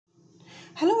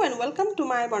Hello and welcome to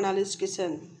my Monali's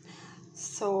kitchen.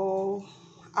 So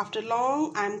after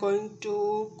long I'm going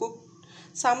to cook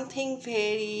something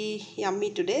very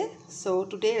yummy today. So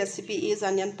today recipe is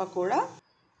onion pakora.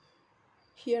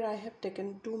 Here I have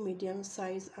taken two medium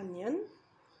size onion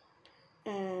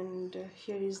and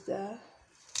here is the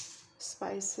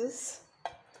spices.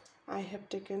 I have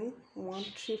taken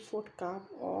 1/3 cup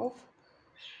of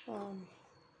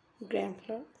gram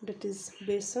flour, that is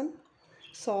besan,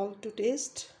 salt to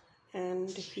taste, and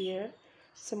here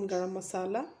some garam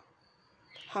masala,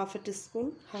 half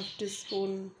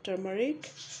teaspoon turmeric,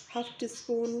 half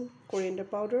teaspoon coriander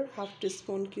powder, half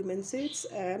teaspoon cumin seeds,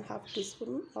 and half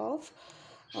teaspoon of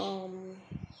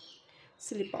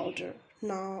chili powder.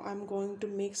 Now I'm going to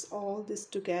mix all this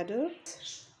together.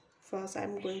 First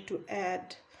I'm going to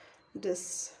add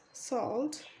this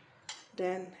salt,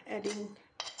 then adding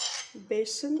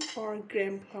besan or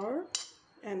gram flour,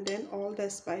 and then all the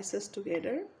spices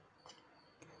together.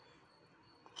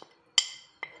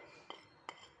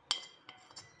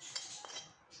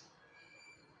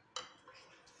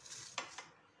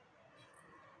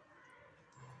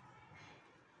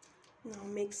 Now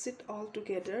mix it all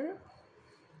together.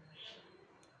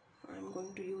 I'm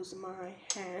going to use my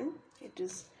hand, it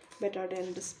is better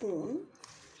than the spoon.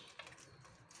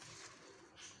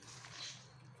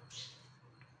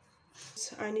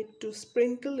 I need to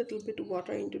sprinkle little bit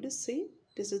water into this. See,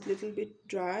 this is little bit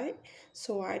dry,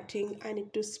 so I think I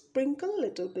need to sprinkle a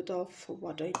little bit of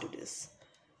water into this.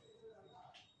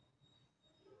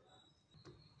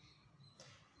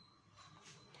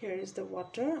 Here is the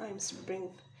water. I'm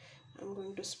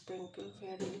going to sprinkle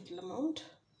very little amount.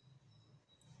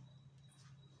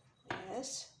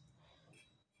 Yes.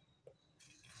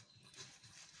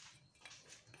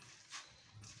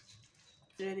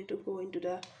 Ready to go into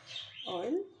the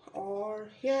oil. Or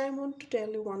here I want to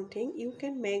tell you one thing, you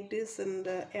can make this in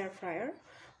the air fryer,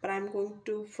 but I'm going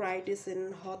to fry this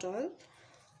in hot oil.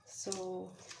 So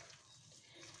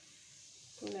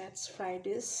let's fry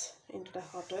this into the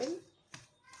hot oil.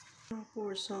 Now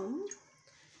pour some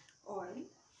oil.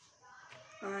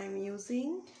 I'm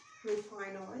using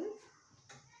refined oil.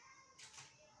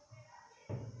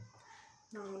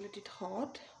 Now let it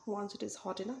hot. Once it is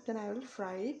hot enough, then I will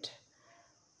fry it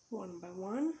one by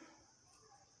one.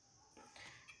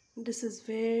 This is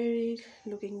very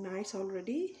looking nice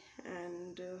already,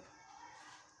 and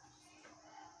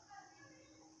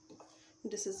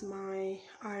this is my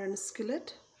iron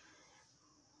skillet.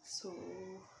 So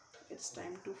it's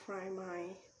time to fry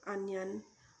my onion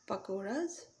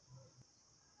pakoras.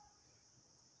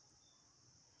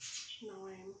 Now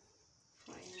I'm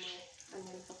frying my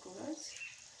onion pakoras.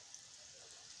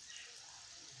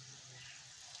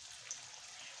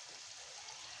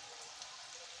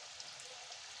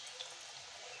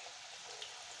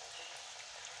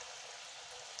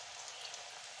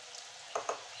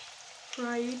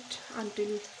 Fry it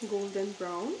until golden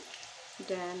brown,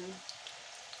 then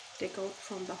take out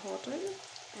from the hot oil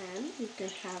and you can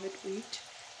have it with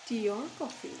tea or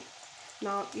coffee.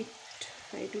 Now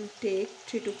it will take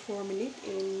 3 to 4 minutes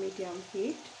in medium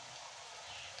heat.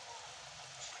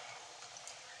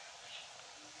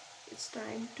 It's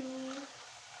time to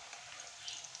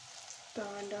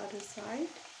turn the other side.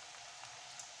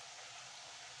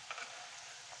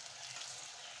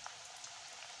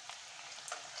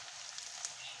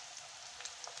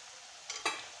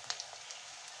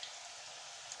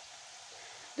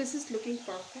 This is looking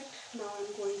perfect. Now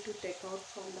I'm going to take out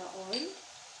from the oil.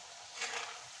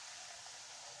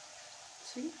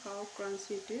 See how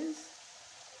crunchy it is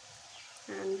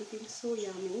and looking so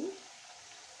yummy.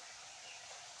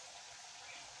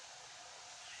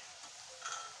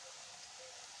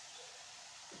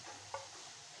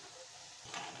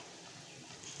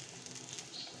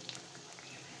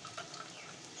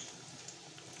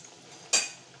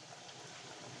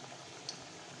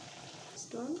 It's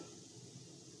done.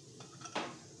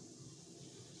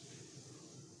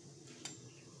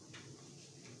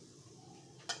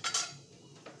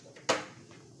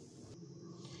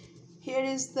 Here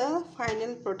is the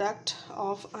final product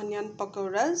of onion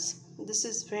pakoras. This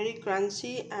is very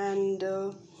crunchy and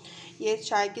ये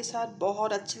चाय के साथ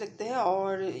बहुत अच्छे लगते हैं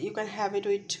और you can have it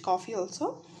with coffee also.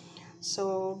 So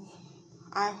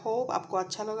I hope आपको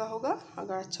अच्छा लगा होगा.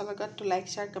 अगर अच्छा लगा तो लाइक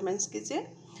शेयर कमेंट्स कीजिए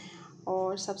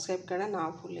और सब्सक्राइब करना ना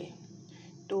भूलें.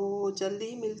 तो जल्दी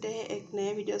ही मिलते हैं एक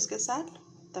नए वीडियोस के साथ.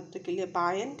 तब तक के लिए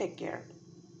बाय एंड टेक केयर.